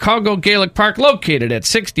 Chicago Gaelic Park, located at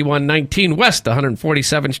 6119 West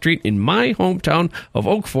 147th Street in my hometown of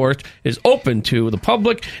Oak Forest, is open to the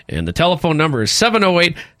public. And the telephone number is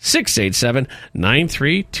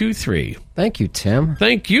 708-687-9323. Thank you, Tim.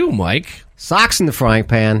 Thank you, Mike. Socks in the Frying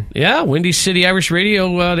Pan. Yeah, Windy City Irish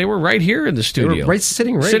Radio, they were right here in the studio.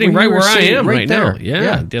 Sitting right where I am right there. now.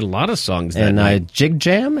 Yeah, did a lot of songs that and night. Jig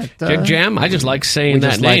Jam? Jig Jam? I just like saying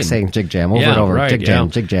that name. Like saying Jig Jam over and over. Right, Jig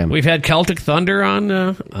Jam. We've had Celtic Thunder on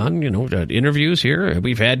interviews here.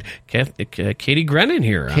 We've had Katie Grennan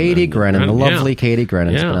here. Katie Grennan, the lovely Katie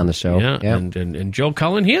Grennan has been on the show. Yeah. And Joe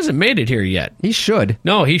Cullen, he hasn't made it here yet. He should.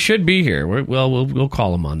 No, he should be here. We'll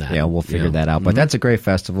call him on that. Yeah, we'll figure that out. But that's a great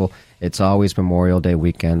festival. It's always Memorial Day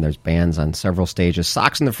weekend. There's bands on several stages.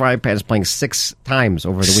 Socks in the Frying Pan is playing 6 times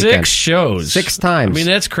over the weekend. 6 shows. 6 times. I mean,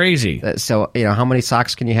 that's crazy. So, how many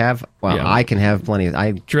socks can you have? Well, I can have plenty.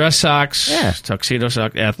 Dress socks, tuxedo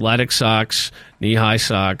socks, athletic socks, knee-high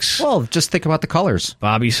socks. Well, just think about the colors.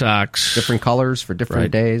 Bobby socks. Different colors for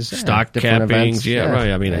different days. Stock different cappings. events. Yeah, right.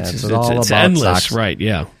 I mean, it's all about endless. Socks. Right,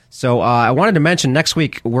 yeah. So I wanted to mention next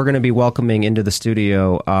week we're going to be welcoming into the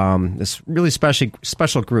studio this really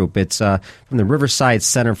special group. It's from the Riverside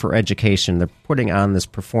Center for Education. They're putting on this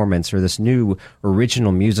performance or this new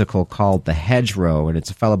original musical called The Hedgerow, and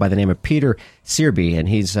it's a fellow by the name of Peter Searby, and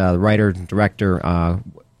he's the writer, director,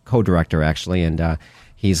 co-director actually, and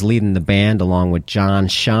He's leading the band along with John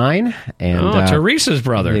Shine. And, Teresa's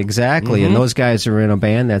brother. Exactly. And those guys are in a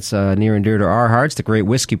band that's near and dear to our hearts, the Great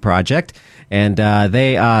Whiskey Project. And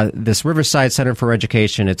this Riverside Center for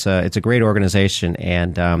Education, it's a great organization.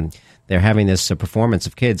 And they're having this performance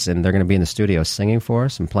of kids, and they're going to be in the studio singing for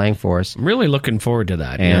us and playing for us. I'm really looking forward to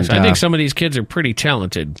that. And, yes. I think some of these kids are pretty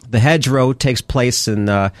talented. The Hedgerow takes place in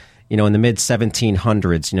in the mid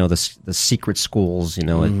 1700s. The secret schools.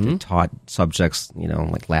 It taught subjects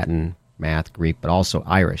like Latin, math, Greek, but also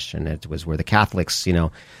Irish, and it was where the Catholics.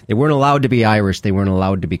 They weren't allowed to be Irish. They weren't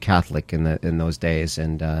allowed to be Catholic in those days,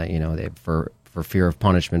 and they for fear of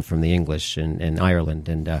punishment from the English in Ireland.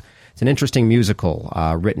 And it's an interesting musical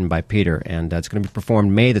written by Peter, and it's going to be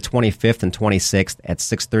performed May the 25th and 26th at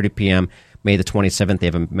 6:30 p.m. May the 27th, they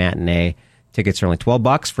have a matinee. Tickets are only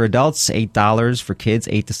 $12 for adults, $8 for kids,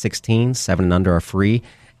 8 to 16, 7 and under are free.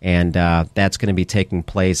 And that's going to be taking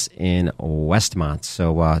place in Westmont.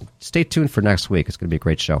 So stay tuned for next week. It's going to be a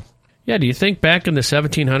great show. Yeah, do you think back in the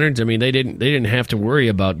 1700s, I mean, they didn't have to worry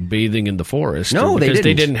about bathing in the forest. No, they didn't.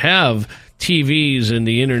 They didn't have TVs and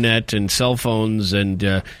the internet and cell phones and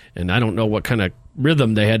I don't know what kind of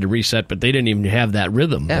rhythm they had to reset, but they didn't even have that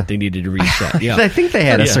rhythm that they needed to reset. Yeah, I think they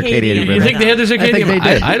had a circadian rhythm. You think they had the circadian? I think they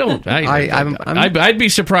did. I don't. I'd be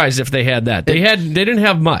surprised if they had that. They didn't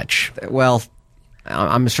have much. Well,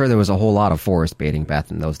 I'm sure there was a whole lot of forest bathing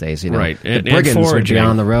back in those days. Right. The brigands would be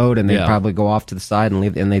on the road, and they'd probably go off to the side and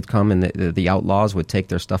leave, and they'd come, and the outlaws would take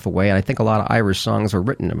their stuff away. And I think a lot of Irish songs were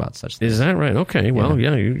written about such things. Is that right? Okay. Well,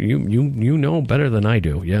 yeah, you know better than I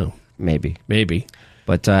do. Yeah, maybe.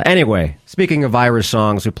 But anyway, speaking of Irish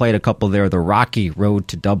songs, we played a couple there, The Rocky Road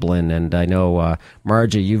to Dublin, and I know,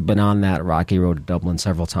 Margie, you've been on that Rocky Road to Dublin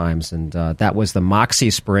several times, and that was the Moxie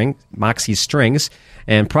Strings,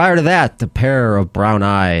 and prior to that, The Pair of Brown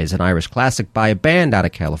Eyes, an Irish classic by a band out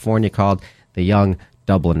of California called The Young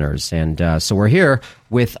Dubliners. And so we're here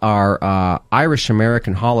with our Irish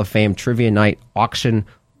American Hall of Fame Trivia Night auction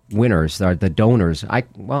winners, the donors. I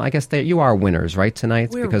guess you are winners, right, tonight?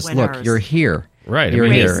 We're because winners. Look, you're here. Right.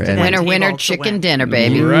 You're here. And winner, chicken dinner,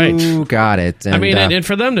 baby. You got it. And, and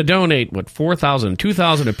for them to donate, $4,000,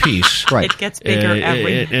 $2,000 a piece. Right. It gets bigger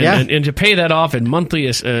every and to pay that off in monthly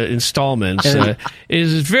installments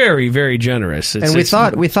is very, very generous. We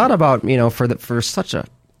thought about, for such a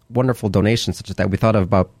wonderful donation such as that, we thought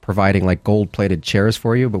about providing like gold-plated chairs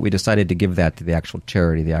for you, but we decided to give that to the actual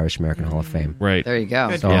charity, the Irish American Hall of Fame. Right. There you go.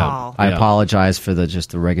 Good So call. I apologize for the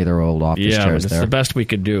regular old office chairs it's there. the best we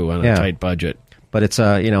could do on a tight budget. But it's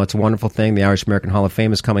it's a wonderful thing. The Irish American Hall of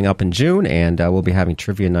Fame is coming up in June, and we'll be having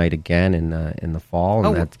trivia night again in the fall.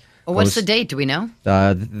 And what's the date? Do we know?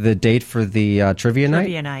 The date for the trivia night?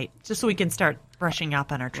 Trivia night, just so we can start brushing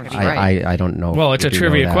up on our trivia. I don't know. Well, it's a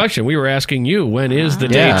trivia question. We were asking you, when is the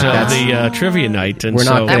date of the trivia night? And we're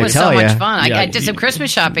not that was so much fun. Yeah, I did some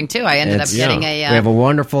Christmas shopping too. I ended up getting we have a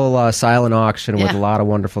wonderful silent auction with a lot of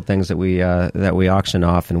wonderful things that we auction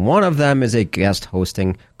off, and one of them is a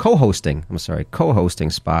co-hosting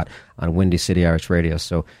spot on Windy City Irish Radio.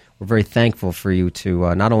 So we're very thankful for you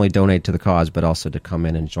to not only donate to the cause, but also to come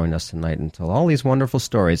in and join us tonight and tell all these wonderful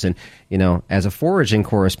stories. And, as a foraging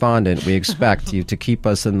correspondent, we expect you to keep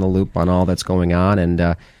us in the loop on all that's going on.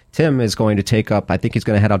 And Tim is going to take up, I think he's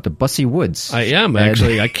going to head out to Bussy Woods. I am,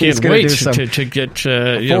 actually. I can't wait to get,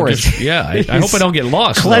 I hope I don't get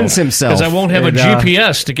lost. Cleanse himself. Because I won't have a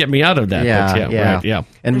GPS to get me out of that. Yeah.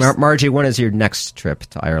 And Margie, when is your next trip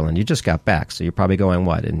to Ireland? You just got back, so you're probably going,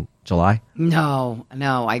 in July? No,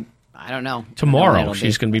 I don't know. Tomorrow.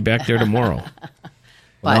 She's going to be back there tomorrow.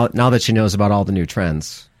 Now that she knows about all the new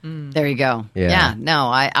trends. There you go. Yeah. No,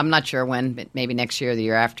 I'm not sure when, but maybe next year or the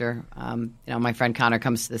year after. My friend Connor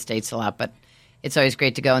comes to the States a lot, but it's always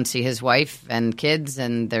great to go and see his wife and kids,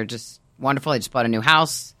 and they're just wonderful. They just bought a new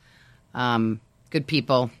house. Good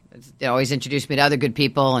people. They always introduce me to other good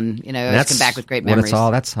people, and always come back with great memories.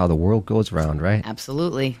 That's how the world goes round, right?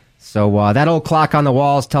 Absolutely. So that old clock on the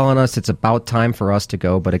wall is telling us it's about time for us to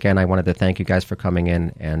go. But again, I wanted to thank you guys for coming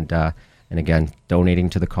in and again, donating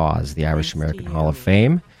to the cause, the Irish American Hall of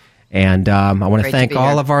Fame. And I want to thank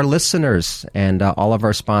all of our listeners and all of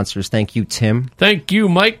our sponsors. Thank you, Tim. Thank you,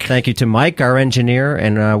 Mike. Thank you to Mike, our engineer.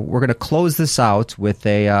 And we're going to close this out with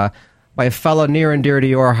by a fellow near and dear to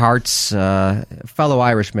your hearts, fellow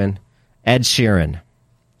Irishman, Ed Sheeran.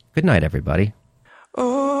 Good night, everybody.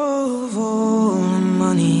 All the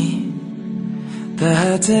money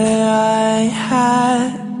that I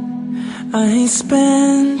had, I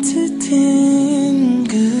spent it in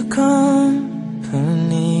good company,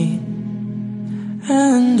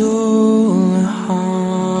 and all the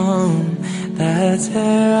harm that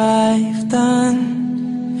I've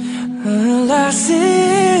done, alas,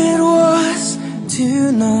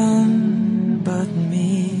 to none but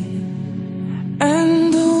me.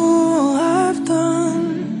 And all I've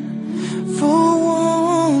done for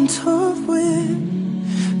want of wit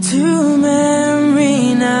to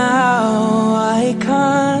memory now I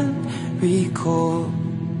can't recall.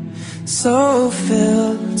 So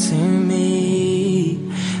fill to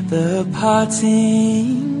me the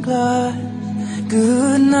parting glass.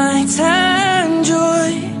 Good night and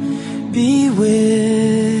joy be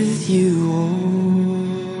with you all.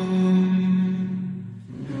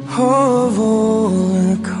 Of all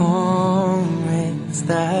the comrades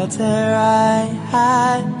that e'er I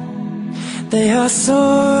had, they are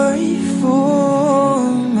sorry for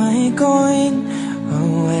my going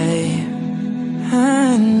away.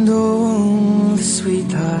 And all the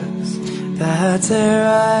sweethearts that e'er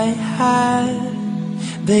I had,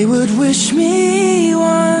 they would wish me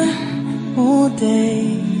one more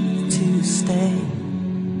day to stay.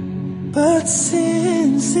 But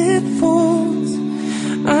since it falls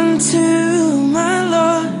unto my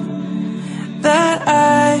lot that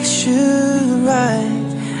I should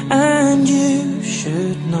ride and you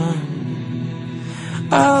should not,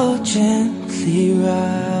 I'll gently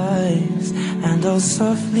rise and I'll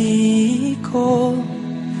softly call.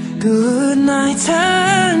 Good night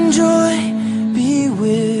and joy be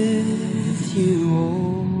with you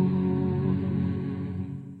all.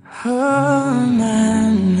 A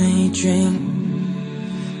man may drink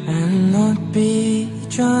and not be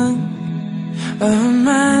drunk. A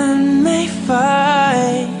man may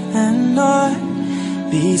fight and not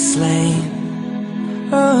be slain.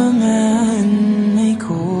 A man may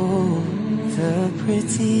call the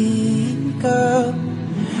pretty girl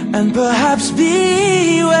and perhaps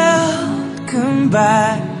be welcome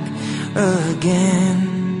back again.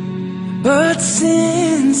 But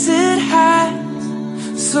since it has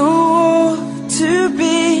so ought to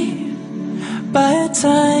be, by a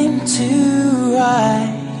time to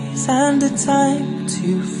rise and a time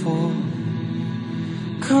to fall,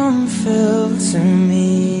 come fill to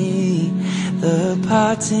me the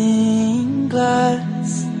parting glass.